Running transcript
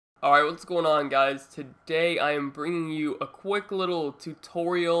Alright, what's going on, guys? Today I am bringing you a quick little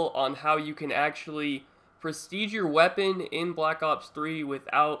tutorial on how you can actually prestige your weapon in Black Ops 3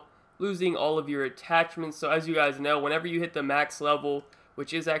 without losing all of your attachments. So as you guys know, whenever you hit the max level,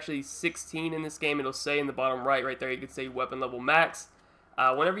 which is actually 16 in this game, it'll say in the bottom right there, you can say weapon level max.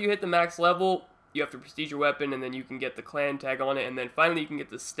 Whenever you hit the max level, you have to prestige your weapon, and then you can get the clan tag on it, and then finally you can get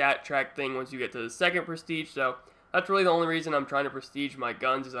the stat track thing once you get to the second prestige. So that's really the only reason I'm trying to prestige my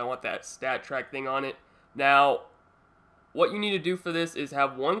guns, is I want that stat track thing on it. Now, what you need to do for this is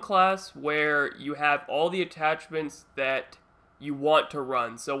have one class where you have all the attachments that you want to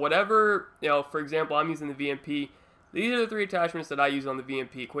run. So whatever, for example, I'm using the VMP. These are the three attachments that I use on the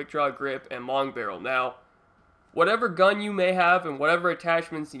VMP: quick draw, grip, and long barrel. Now, whatever gun you may have and whatever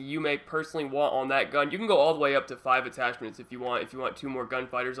attachments you may personally want on that gun, you can go all the way up to 5 attachments if you want. If you want 2 more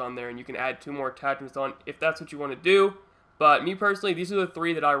gunfighters on there, and you can add 2 more attachments on if that's what you want to do. But me personally, these are the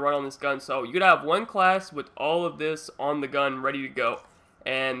 3 that I run on this gun. So you could have one class with all of this on the gun ready to go.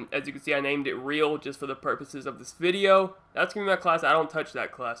 And as you can see, I named it Real just for the purposes of this video. That's going to be my class. I don't touch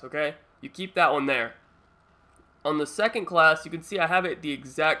that class, okay? You keep that one there. On the second class, you can see I have it the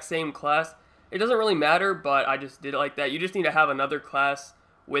exact same class. It doesn't really matter, but I just did it like that. You just need to have another class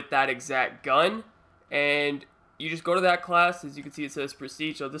with that exact gun, and you just go to that class. As you can see, it says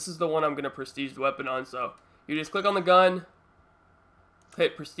prestige, so this is the one I'm going to prestige the weapon on. So you just click on the gun,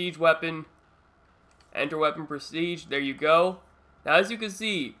 hit prestige weapon, enter weapon prestige. There you go. Now, as you can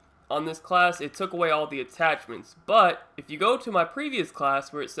see, on this class, it took away all the attachments, but if you go to my previous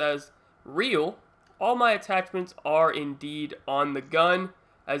class where it says Real, all my attachments are indeed on the gun.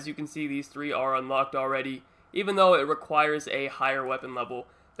 As you can see, these 3 are unlocked already, even though it requires a higher weapon level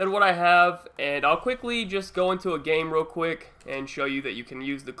than what I have. And I'll quickly just go into a game real quick and show you that you can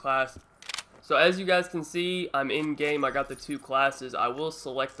use the class. So as you guys can see, I'm in game. I got the 2 classes. I will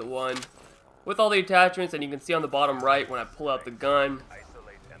select the one with all the attachments, and you can see on the bottom right when I pull out the gun,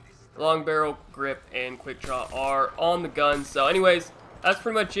 long barrel, grip, and quick draw are on the gun. So anyways, that's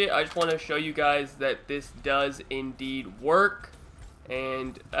pretty much it. I just want to show you guys that this does indeed work.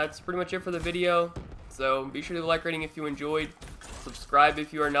 And that's pretty much it for the video. So be sure to like, rating if you enjoyed. Subscribe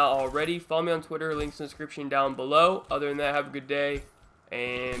if you are not already. Follow me on Twitter. Links in the description down below. Other than that, have a good day.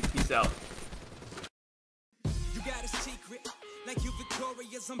 And peace out. You got a secret, like you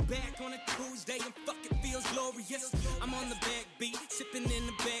victorious. I'm back on a Tuesday and fucking feels glorious. I'm on the backbeat, sipping in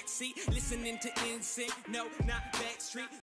the backseat, listening to NSYNC. No, not Backstreet.